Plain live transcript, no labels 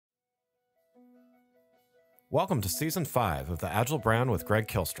Welcome to Season 5 of the Agile Brand with Greg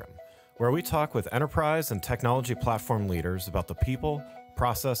Kihlstrom, where we talk with enterprise and technology platform leaders about the people,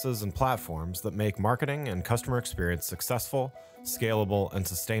 processes, and platforms that make marketing and customer experience successful, scalable, and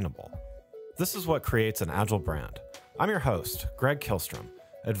sustainable. This is what creates an Agile brand. I'm your host, Greg Kihlstrom,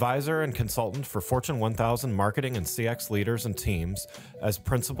 advisor and consultant for Fortune 1000 marketing and CX leaders and teams as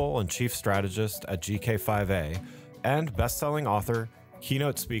principal and chief strategist at GK5A, and best-selling author,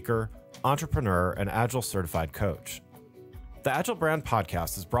 keynote speaker, entrepreneur, and Agile certified coach. The Agile Brand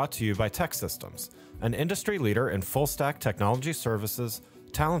podcast is brought to you by TEKsystems, an industry leader in full-stack technology services,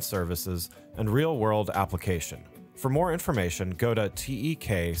 talent services, and real-world application. For more information, go to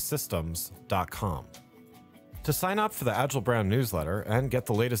teksystems.com. To sign up for the Agile Brand newsletter and get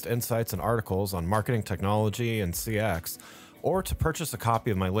the latest insights and articles on marketing technology and CX, or to purchase a copy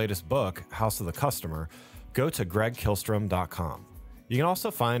of my latest book, House of the Customer, go to gregkihlstrom.com. You can also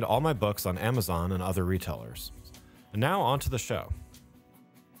find all my books on Amazon and other retailers. And now on to the show.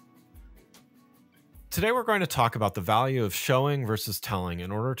 Today we're going to talk about the value of showing versus telling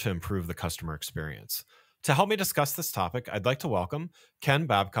in order to improve the customer experience. To help me discuss this topic, I'd like to welcome Ken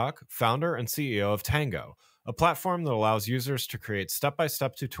Babcock, founder and CEO of Tango, a platform that allows users to create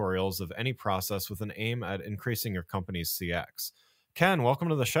step-by-step tutorials of any process with an aim at increasing your company's CX. Ken, welcome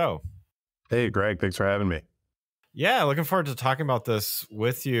to the show. Hey, Greg. Thanks for having me. Yeah, looking forward to talking about this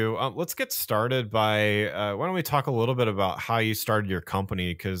with you. Let's get started by, why don't we talk a little bit about how you started your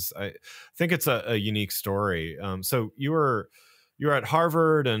company? Because I think it's a unique story. So you were at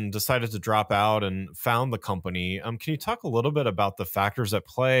Harvard and decided to drop out and found the company. Can you talk a little bit about the factors at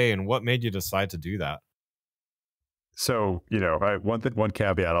play and what made you decide to do that? So, one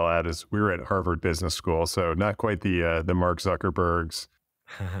caveat I'll add is we were at Harvard Business School, so not quite the Mark Zuckerbergs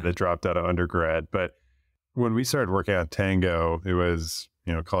that dropped out of undergrad, but when we started working on Tango, it was,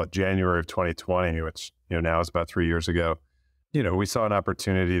 call it January of 2020, which, now is about 3 years ago. We saw an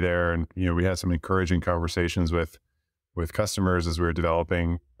opportunity there and, we had some encouraging conversations with customers as we were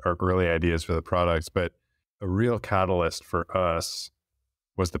developing our early ideas for the products. But a real catalyst for us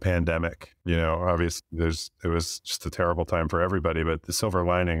was the pandemic. Obviously it was just a terrible time for everybody, but the silver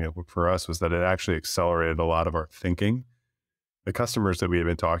lining for us was that it actually accelerated a lot of our thinking. The customers that we had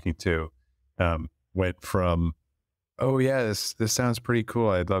been talking to, went from, oh yeah, this sounds pretty cool,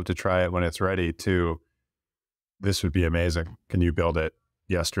 I'd love to try it when it's ready, to this would be amazing. Can you build it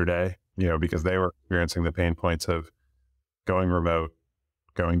yesterday? Because they were experiencing the pain points of going remote,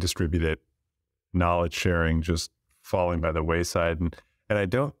 going distributed, knowledge sharing just falling by the wayside. And I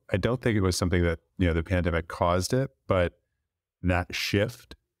don't think it was something that, the pandemic caused it, but that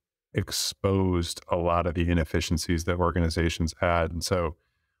shift exposed a lot of the inefficiencies that organizations had. And so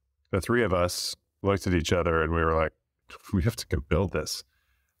the three of us looked at each other and we were like, we have to go build this.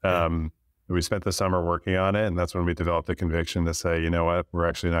 We spent the summer working on it, and that's when we developed the conviction to say, you know what, we're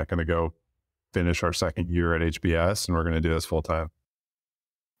actually not going to go finish our second year at HBS, and we're going to do this full time.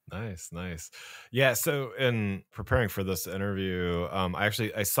 Nice. Yeah, so in preparing for this interview, I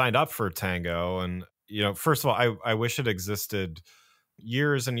signed up for Tango, and first of all, I wish it existed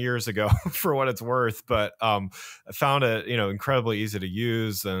years and years ago for what it's worth, but I found it incredibly easy to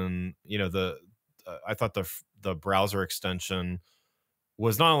use, and I thought the browser extension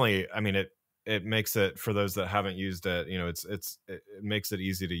was not only, it makes it, for those that haven't used it, it makes it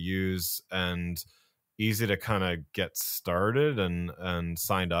easy to use and easy to kind of get started and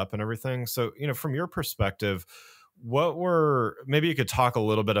signed up and everything. So, from your perspective, maybe you could talk a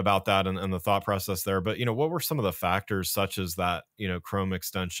little bit about that and the thought process there, but, what were some of the factors such as that, Chrome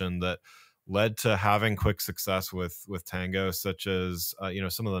extension that led to having quick success with Tango, such as,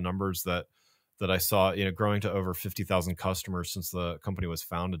 some of the numbers that I saw, growing to over 50,000 customers since the company was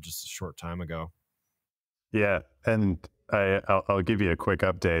founded just a short time ago. Yeah. And I'll give you a quick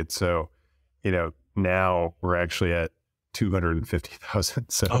update. So, now we're actually at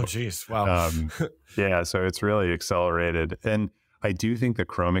 250,000. So, oh, geez. Wow. Yeah. So it's really accelerated. And I do think the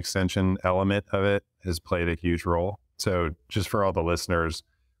Chrome extension element of it has played a huge role. So just for all the listeners,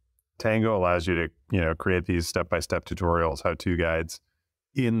 Tango allows you to, create these step-by-step tutorials, how-to guides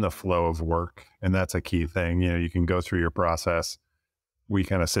in the flow of work. And that's a key thing. You can go through your process. We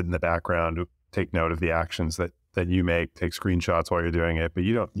kind of sit in the background, take note of the actions that you make, take screenshots while you're doing it, but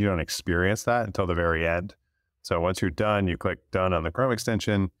you don't experience that until the very end. So once you're done, you click done on the Chrome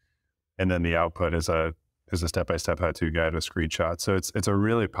extension, and then the output is a step-by-step how-to guide with screenshots. So it's a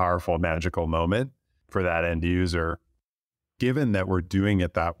really powerful, magical moment for that end user. Given that we're doing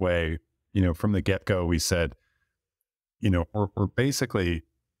it that way, from the get-go, we said, we're basically,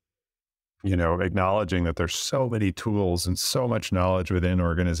 acknowledging that there's so many tools and so much knowledge within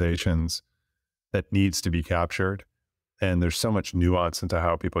organizations that needs to be captured. And there's so much nuance into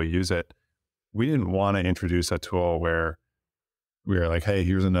how people use it. We didn't want to introduce a tool where we were like, hey,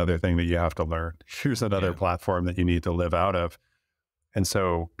 here's another thing that you have to learn. Here's another platform that you need to live out of. And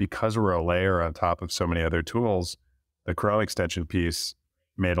so because we're a layer on top of so many other tools, the Chrome extension piece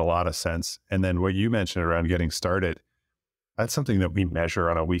made a lot of sense. And then what you mentioned around getting started, that's something that we measure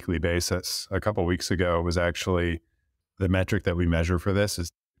on a weekly basis. A couple of weeks ago was actually the metric that we measure for this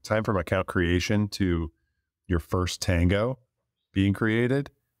is time from account creation to your first Tango being created.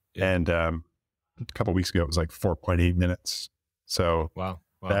 Yeah. And a couple of weeks ago, it was like 4.8 minutes. So wow.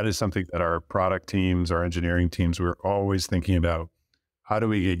 That is something that our product teams, our engineering teams, we're always thinking about. How do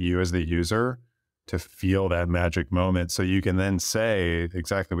we get you as the user to feel that magic moment so you can then say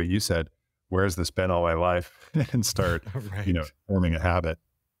exactly what you said, where's this been all my life? And start, right. Forming a habit.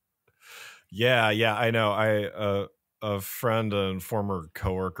 Yeah, I know. A friend and former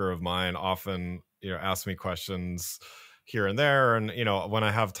coworker of mine often, asks me questions here and there. And, when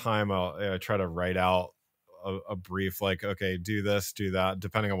I have time, I try to write out a brief, like, okay, do this, do that,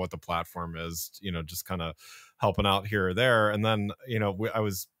 depending on what the platform is, just kind of helping out here or there. And then, I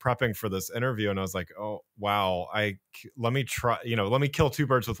was prepping for this interview and I was like, oh, wow, let me try, let me kill two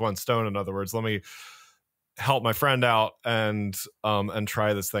birds with one stone. In other words, let me help my friend out and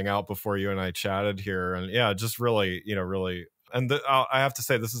try this thing out before you and I chatted here. And yeah, just really, really. And I have to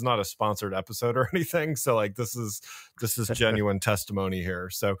say, this is not a sponsored episode or anything. So like, this is genuine testimony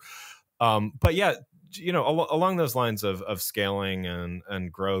here. So, but yeah, along those lines of scaling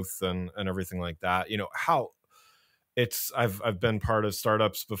and growth and everything like that, how I've been part of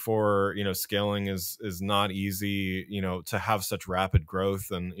startups before, scaling is not easy, to have such rapid growth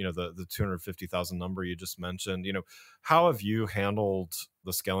and, the 250,000 number you just mentioned, how have you handled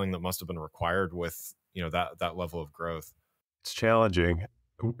the scaling that must've been required with, that level of growth? It's challenging.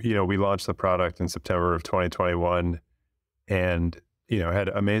 We launched the product in September of 2021 and, had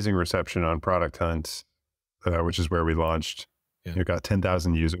amazing reception on Product Hunt, which is where we launched. Yeah. Got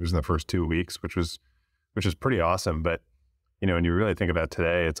 10,000 users in the first 2 weeks, which is pretty awesome. But, when you really think about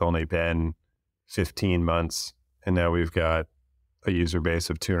today, it's only been 15 months and now we've got a user base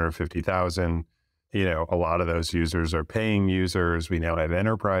of 250,000. A lot of those users are paying users. We now have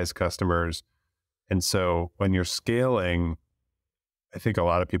enterprise customers. And so when you're scaling, I think a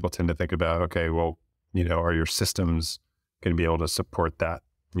lot of people tend to think about, okay, well, are your systems going to be able to support that?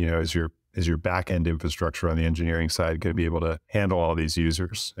 Is your back-end infrastructure on the engineering side going to be able to handle all these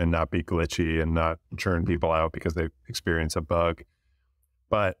users and not be glitchy and not churn people out because they experience a bug?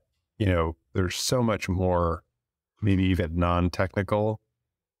 But, there's so much more, maybe even non-technical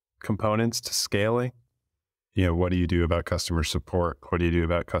components to scaling. What do you do about customer support? What do you do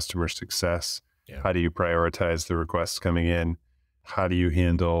about customer success? Yeah. How do you prioritize the requests coming in? How do you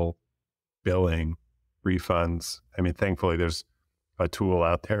handle billing, refunds? I mean, thankfully, there's a tool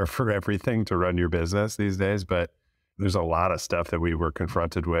out there for everything to run your business these days, but there's a lot of stuff that we were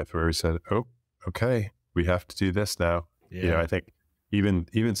confronted with where we said, oh, okay, we have to do this now. Yeah. I think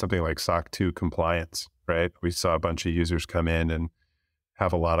even something like SOC 2 compliance, right? We saw a bunch of users come in and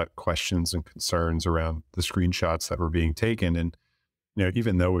have a lot of questions and concerns around the screenshots that were being taken. And,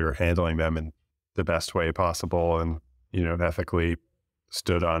 even though we were handling them in the best way possible and, ethically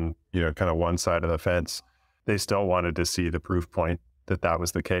stood on, kind of one side of the fence, they still wanted to see the proof point that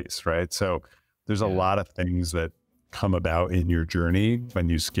was the case, right? So there's a lot of things that come about in your journey when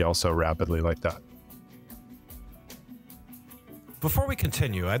you scale so rapidly like that. Before we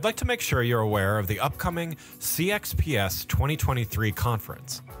continue, I'd like to make sure you're aware of the upcoming CXPS 2023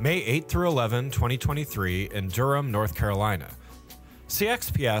 conference, May 8 through 11, 2023 in Durham, North Carolina.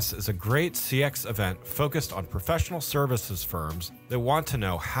 CXPS is a great CX event focused on professional services firms that want to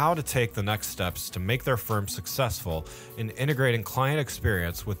know how to take the next steps to make their firm successful in integrating client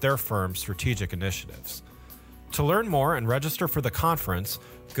experience with their firm's strategic initiatives. To learn more and register for the conference,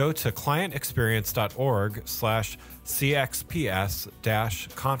 go to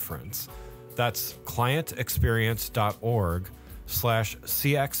clientexperience.org/CXPS-conference. That's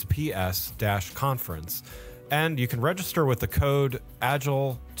clientexperience.org/CXPS-conference. And you can register with the code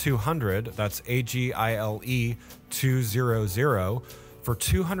AGILE200, that's AGILE 200, for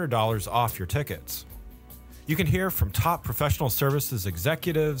 $200 off your tickets. You can hear from top professional services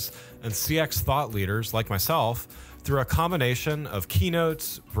executives and CX thought leaders like myself through a combination of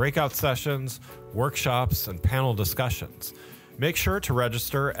keynotes, breakout sessions, workshops, and panel discussions. Make sure to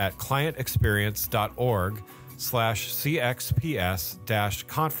register at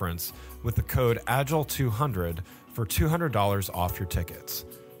clientexperience.org/CXPS-conference with the code AGILE200 for $200 off your tickets.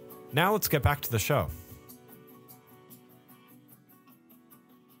 Now let's get back to the show.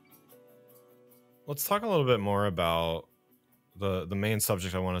 let's talk a little bit more about the main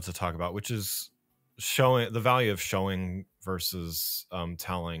subject I wanted to talk about, which is showing the value of showing versus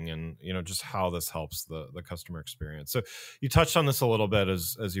telling, and just how this helps the customer experience. So you touched on this a little bit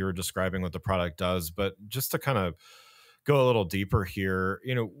as you were describing what the product does, but just to kind of go a little deeper here,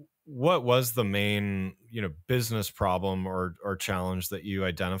 what was the main business problem or challenge that you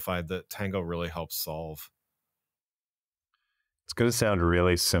identified that Tango really helps solve? It's going to sound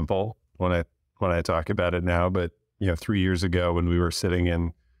really simple when I talk about it now, but 3 years ago when we were sitting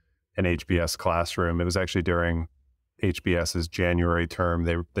in an HBS classroom, it was actually during HBS's January term.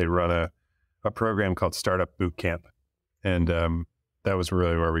 They run a program called Startup Boot Camp, and that was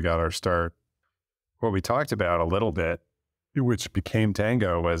really where we got our start. What we talked about a little bit, which became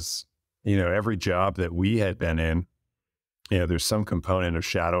Tango, was every job that we had been in, there's some component of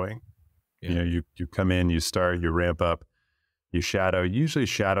shadowing. Yeah. You come in, you start, you ramp up, you shadow. You usually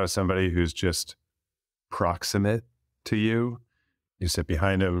shadow somebody who's just proximate to you. You sit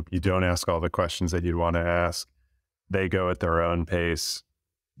behind them. You don't ask all the questions that you'd want to ask. They go at their own pace.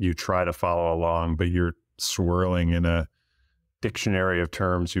 You try to follow along, but you're swirling in a dictionary of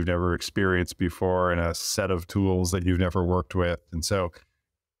terms you've never experienced before and a set of tools that you've never worked with. And so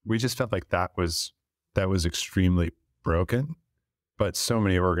we just felt like that was extremely broken. But so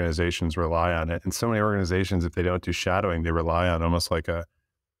many organizations rely on it. And so many organizations, if they don't do shadowing, they rely on almost like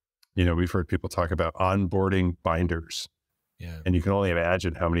we've heard people talk about onboarding binders. Yeah. And you can only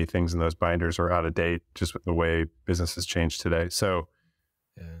imagine how many things in those binders are out of date just with the way business has changed today. So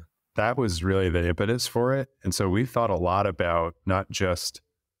Yeah. that was really the impetus for it. And so we thought a lot about not just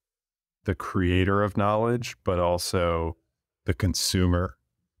the creator of knowledge, but also the consumer.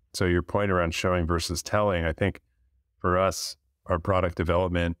 So your point around showing versus telling, I think for us, our product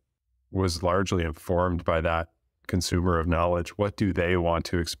development was largely informed by that consumer of knowledge. What do they want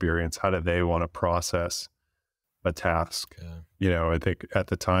to experience? How do they want to process a task? Yeah. I think at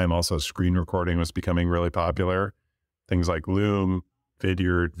the time also screen recording was becoming really popular. Things like Loom,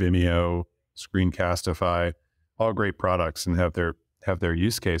 Vidyard, Vimeo, Screencastify, all great products and have their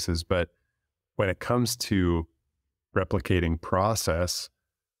use cases. But when it comes to replicating process,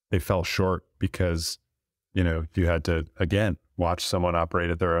 they fell short because, you had to, again, watch someone operate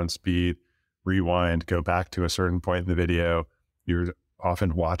at their own speed, rewind, go back to a certain point in the video. You're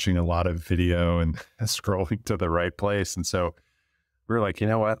often watching a lot of video and scrolling to the right place. And so we were like, you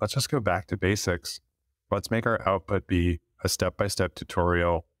know what, let's just go back to basics. Let's make our output be a step-by-step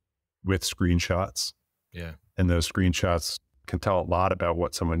tutorial with screenshots. Yeah. And those screenshots can tell a lot about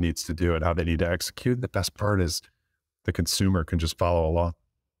what someone needs to do and how they need to execute. The best part is the consumer can just follow along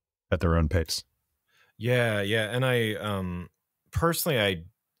at their own pace. Yeah. Yeah. And personally, I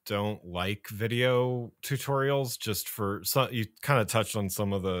don't like video tutorials, just for some. You kind of touched on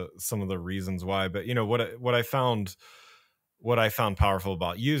some of the reasons why, but what I found powerful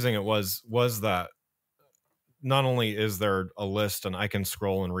about using it was that not only is there a list and I can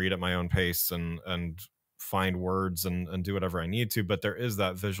scroll and read at my own pace and find words and do whatever I need to, but there is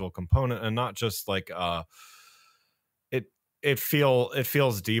that visual component, and not just like it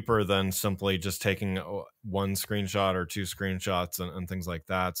feels deeper than simply just taking one screenshot or two screenshots and things like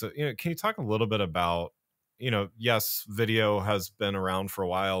that. So, can you talk a little bit about, yes, video has been around for a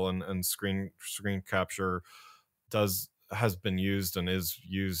while, and screen capture has been used and is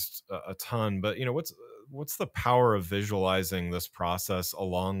used a ton, but what's the power of visualizing this process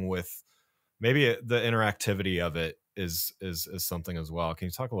along with maybe the interactivity of it is something as well. Can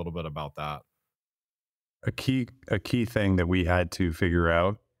you talk a little bit about that? A key thing that we had to figure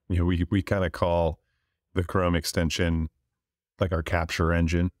out, we kind of call the Chrome extension like our capture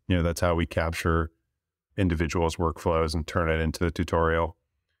engine. That's how we capture individuals' workflows and turn it into the tutorial.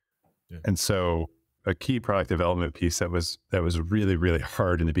 Yeah. And so a key product development piece that was really, really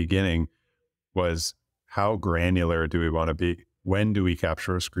hard in the beginning was, how granular do we want to be? When do we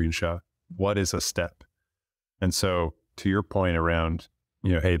capture a screenshot? What is a step? And so to your point around,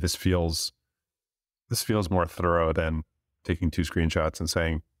 hey, this feels more thorough than taking two screenshots and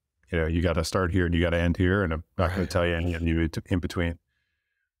saying, you got to start here and you got to end here, and I'm not going to tell you any in between.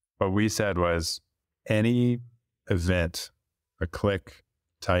 What we said was, any event, a click,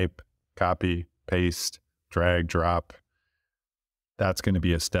 type, copy, paste, drag, drop, that's going to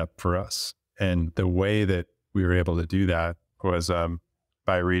be a step for us. And the way that we were able to do that was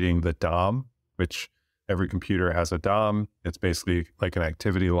by reading the DOM, which every computer has a DOM. It's basically like an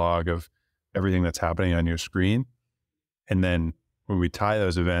activity log of everything that's happening on your screen. And then when we tie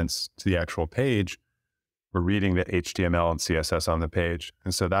those events to the actual page, we're reading the HTML and CSS on the page.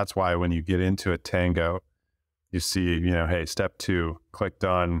 And so that's why when you get into a Tango, you see, hey, step 2, clicked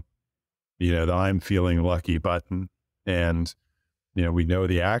on, the I'm feeling lucky button. And, we know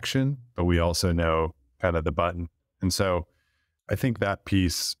the action, but we also know kind of the button. And so I think that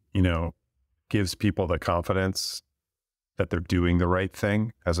piece, gives people the confidence that they're doing the right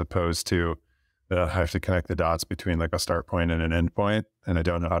thing, as opposed to I have to connect the dots between like a start point and an end point, and I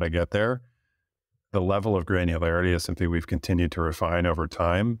don't know how to get there. The level of granularity is something we've continued to refine over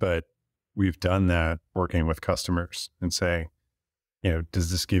time, but we've done that working with customers and saying,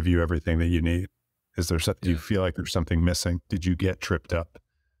 does this give you everything that you need? Do you feel like there's something missing? Did you get tripped up?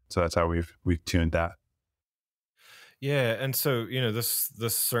 So that's how we've tuned that. Yeah, and so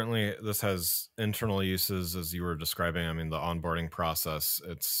this certainly this has internal uses as you were describing. I mean, the onboarding process.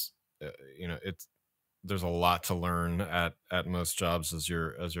 It's it's there's a lot to learn at most jobs as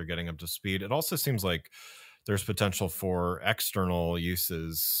you're getting up to speed. It also seems like there's potential for external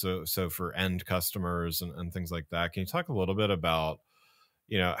uses, so for end customers and things like that. Can you talk a little bit about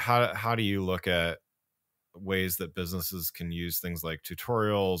how do you look at ways that businesses can use things like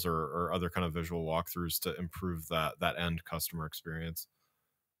tutorials or other kind of visual walkthroughs to improve that end customer experience?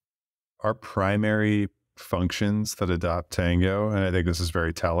 Our primary functions that adopt Tango, and I think this is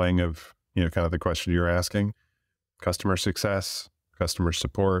very telling of, kind of the question you're asking: customer success, customer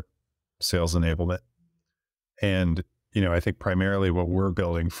support, sales enablement. And, I think primarily what we're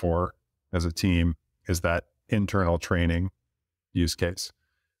building for as a team is that internal training use case.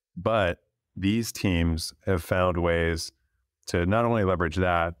 But these teams have found ways to not only leverage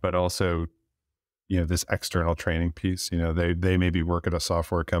that, but also, this external training piece. They maybe work at a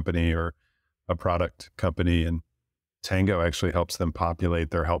software company or a product company, and Tango actually helps them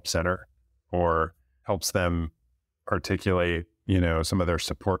populate their help center or helps them articulate, some of their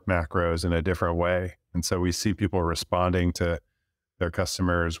support macros in a different way. And so we see people responding to their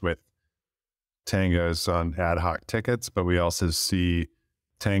customers with Tangos on ad hoc tickets, but we also see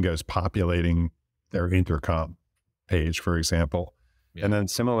Tangos populating their intercom page, for example. Yeah. And then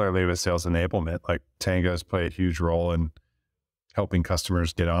similarly with sales enablement, like Tangos play a huge role in helping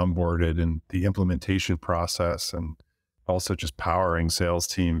customers get onboarded in the implementation process, and also just powering sales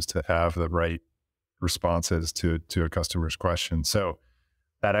teams to have the right responses to a customer's question. So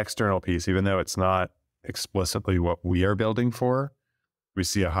that external piece, even though it's not explicitly what we are building for, we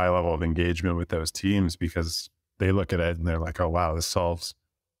see a high level of engagement with those teams because they look at it and they're like, oh, wow, this solves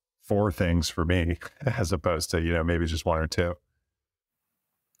 4 things for me as opposed to, maybe just 1 or 2.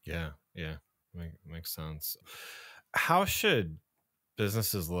 Yeah, yeah, makes sense. How should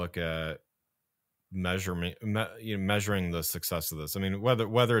businesses look at measuring the success of this? I mean,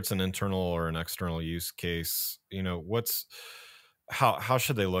 whether it's an internal or an external use case, what's how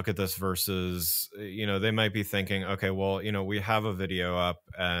should they look at this versus, they might be thinking, okay, well, we have a video up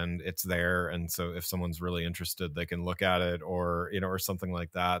and it's there, and so if someone's really interested, they can look at it, or or something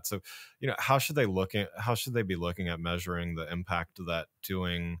like that. So, how should they be looking at measuring the impact that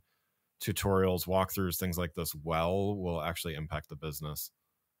doing tutorials, walkthroughs, things like this will actually impact the business?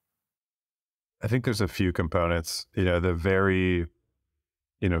 I think there's a few components, the very,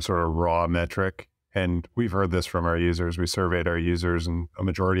 sort of raw metric. And we've heard this from our users. We surveyed our users, and a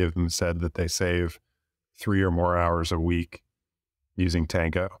majority of them said that they save 3 or more hours a week using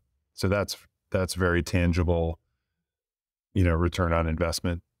Tango. So that's very tangible, return on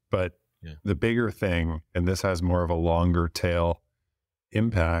investment. But the bigger thing, and this has more of a longer tail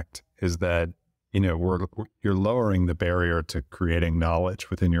impact, is that, you're lowering the barrier to creating knowledge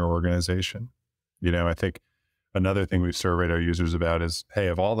within your organization. I think another thing we've surveyed our users about is, hey,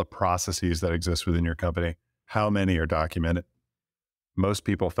 of all the processes that exist within your company, how many are documented? Most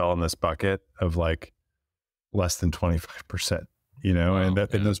people fell in this bucket of like less than 25%, Wow, and yeah.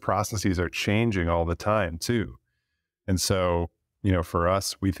 those processes are changing all the time too. And so, for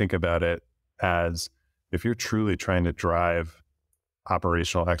us, we think about it as, if you're truly trying to drive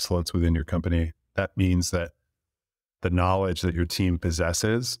operational excellence within your company, that means that the knowledge that your team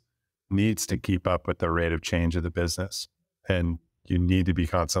possesses needs to keep up with the rate of change of the business. And you need to be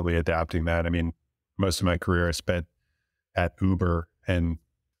constantly adapting that. I mean, most of my career I spent at Uber, and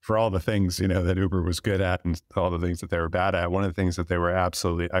for all the things, that Uber was good at and all the things that they were bad at, one of the things that they were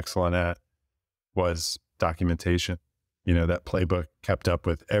absolutely excellent at was documentation. That playbook kept up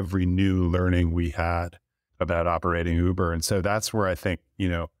with every new learning we had about operating Uber. And so that's where I think,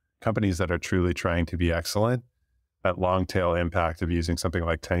 companies that are truly trying to be excellent, that long tail impact of using something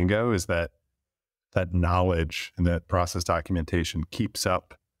like Tango is that knowledge and that process documentation keeps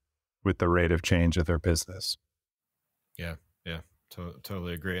up with the rate of change of their business. Yeah, yeah,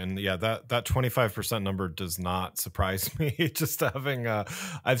 totally agree. And yeah, that 25% number does not surprise me. Just having,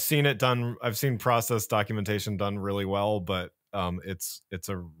 I've seen process documentation done really well, but it's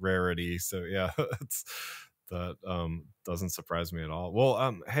a rarity. So yeah, it's that doesn't surprise me at all.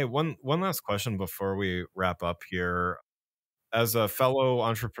 Well, hey, one last question before we wrap up here. As a fellow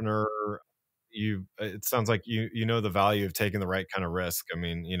entrepreneur, you it sounds like you know the value of taking the right kind of risk. I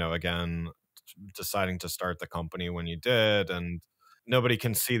mean, again, deciding to start the company when you did, and nobody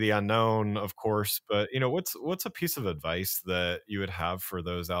can see the unknown, of course, but what's a piece of advice that you would have for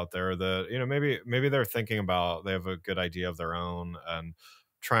those out there that maybe they're thinking about, they have a good idea of their own and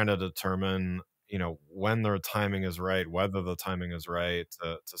trying to determine when their timing is right, whether the timing is right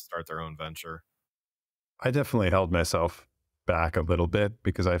to start their own venture. I definitely held myself back a little bit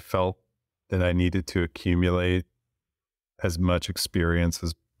because I felt that I needed to accumulate as much experience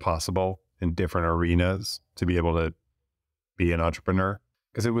as possible in different arenas to be able to be an entrepreneur.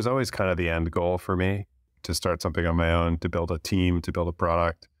 Because it was always kind of the end goal for me to start something on my own, to build a team, to build a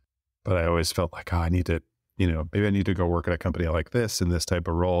product. But I always felt like, oh, I need to, maybe I need to go work at a company like this in this type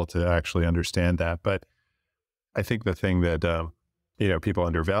of role to actually understand that. But I think the thing that, people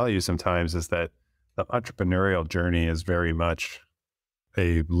undervalue sometimes is that the entrepreneurial journey is very much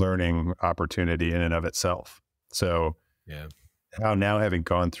a learning opportunity in and of itself. So Yeah. how now, having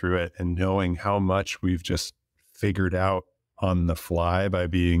gone through it and knowing how much we've just figured out on the fly by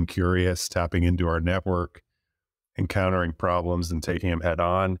being curious, tapping into our network, encountering problems and taking them head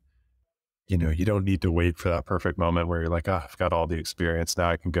on, you don't need to wait for that perfect moment where you're like, I've got all the experience. Now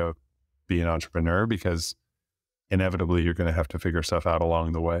I can go be an entrepreneur, because inevitably you're going to have to figure stuff out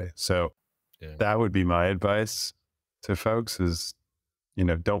along the way. So Yeah. that would be my advice to folks is,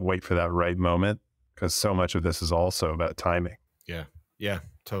 don't wait for that right moment, because so much of this is also about timing. Yeah. Yeah.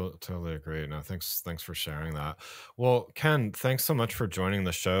 Totally agree. No, thanks for sharing that. Well, Ken, thanks so much for joining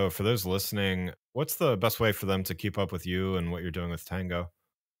the show. For those listening, what's the best way for them to keep up with you and what you're doing with Tango?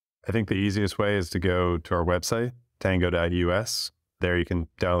 I think the easiest way is to go to our website, tango.us. There you can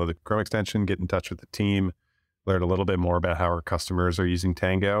download the Chrome extension, get in touch with the team, learn a little bit more about how our customers are using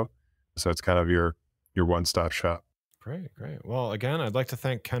Tango. So it's kind of your one-stop shop. Great. Well, again, I'd like to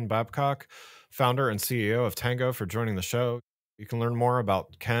thank Ken Babcock, founder and CEO of Tango, for joining the show. You can learn more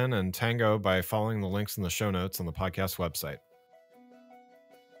about Ken and Tango by following the links in the show notes on the podcast website.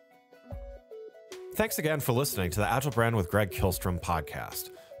 Thanks again for listening to the Agile Brand with Greg Kihlstrom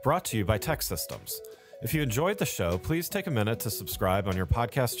podcast, brought to you by Tech Systems. If you enjoyed the show, please take a minute to subscribe on your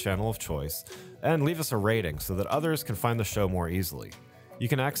podcast channel of choice and leave us a rating so that others can find the show more easily. You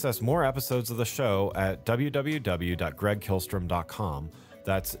can access more episodes of the show at www.gregkihlstrom.com.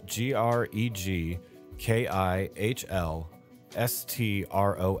 That's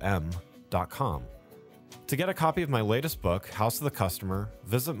GregKihlstrom.com. To get a copy of my latest book, House of the Customer,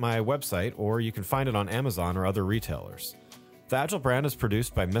 visit my website, or you can find it on Amazon or other retailers. The Agile Brand is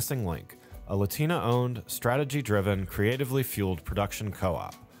produced by Missing Link, a Latina-owned, strategy-driven, creatively fueled production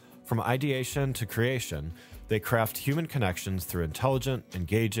co-op. From ideation to creation, they craft human connections through intelligent,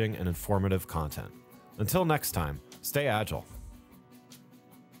 engaging, and informative content. Until next time, stay agile.